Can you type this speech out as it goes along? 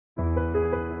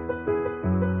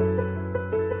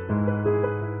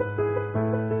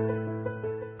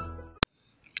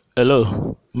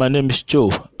Hello, my name is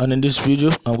Joe, and in this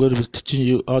video I'm going to be teaching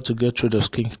you how to get rid of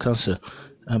skin cancer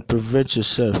and prevent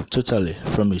yourself totally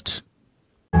from it.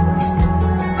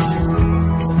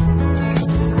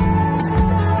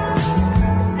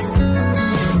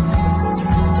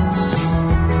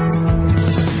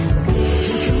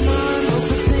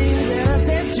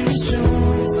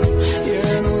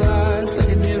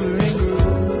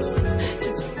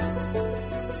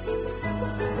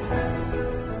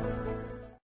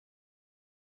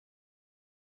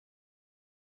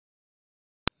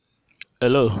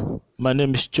 Hello, my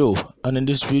name is Joe, and in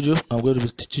this video I'm going to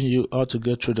be teaching you how to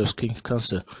get rid of skin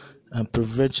cancer and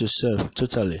prevent yourself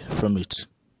totally from it.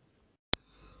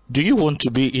 Do you want to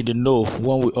be in the know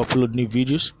when we upload new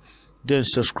videos? Then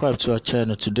subscribe to our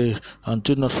channel today, and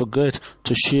do not forget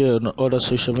to share on other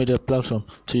social media platforms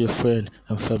to your friends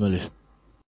and family.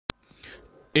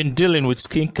 In dealing with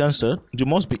skin cancer, you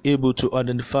must be able to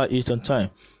identify it on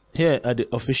time. Here are the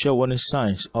official warning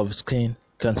signs of skin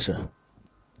cancer.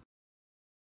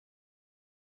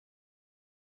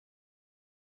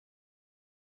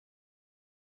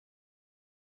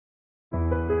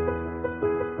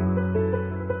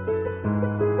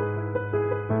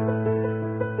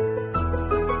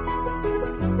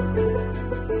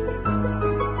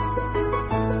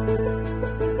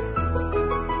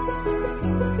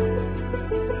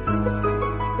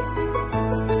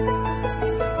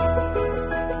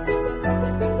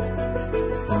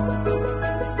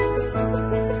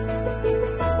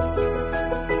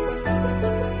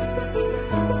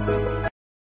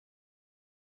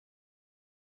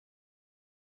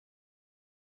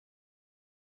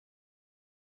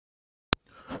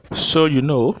 So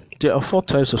there are 4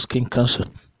 types of skin cancer.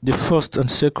 The first and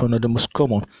second are the most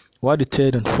common, while the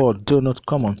third and fourth, though not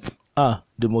common, are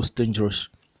the most dangerous.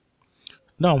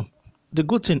 Now, the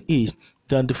good thing is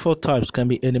that the 4 types can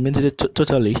be eliminated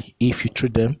totally if you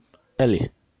treat them early.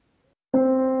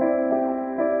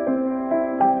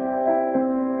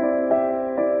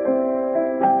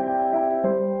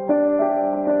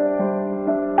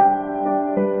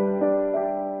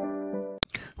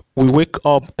 We wake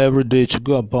up every day to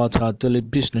go about our daily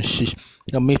businesses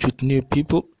and meet with new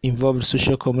people, involved in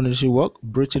social community work,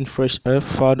 breathing fresh air,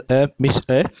 foul air, mixed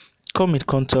air, come in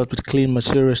contact with clean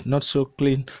materials, not so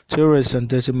clean materials and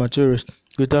dirty materials,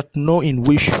 without knowing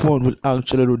which one will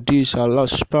actually reduce our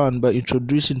lifespan by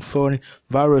introducing foreign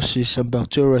viruses and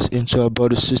bacteria into our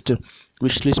body system,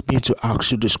 which leads me to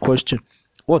ask you this question: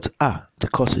 what are the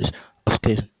causes of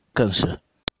skin cancer?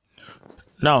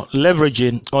 Now,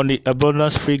 leveraging on the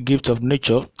abundance-free gift of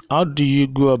nature, how do you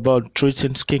go about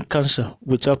treating skin cancer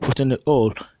without putting a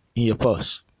hole in your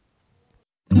purse?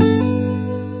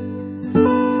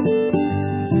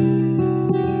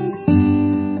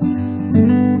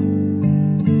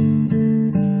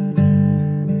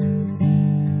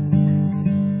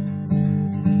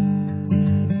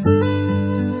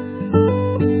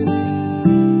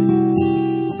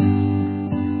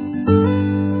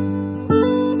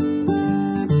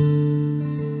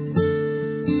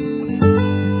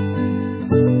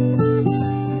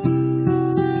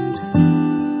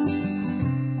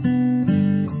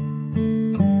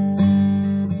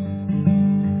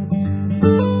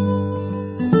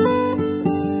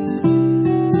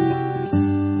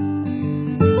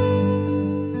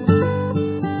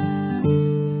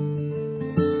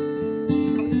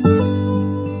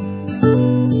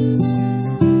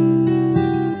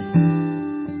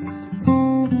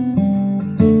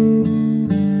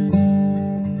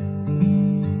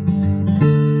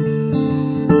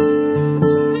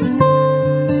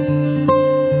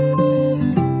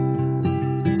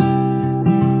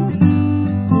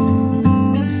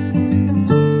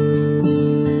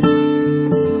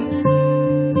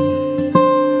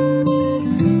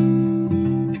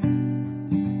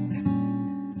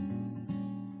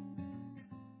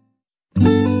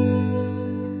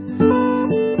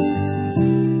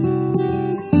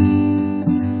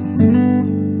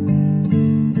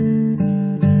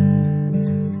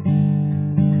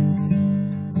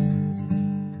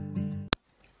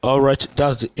 Alright,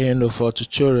 that's the end of our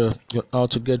tutorial on how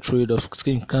to get rid of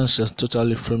skin cancer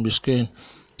totally from the skin.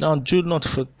 Now, do not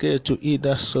forget to hit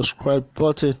that subscribe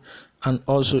button and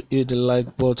also hit the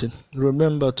like button.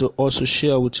 Remember to also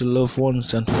share with your loved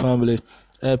ones and family.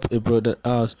 Help a brother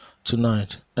out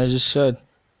tonight. As I said,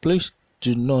 please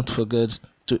do not forget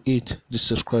to hit the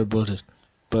subscribe button.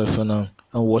 Bye for now,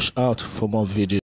 and watch out for more videos.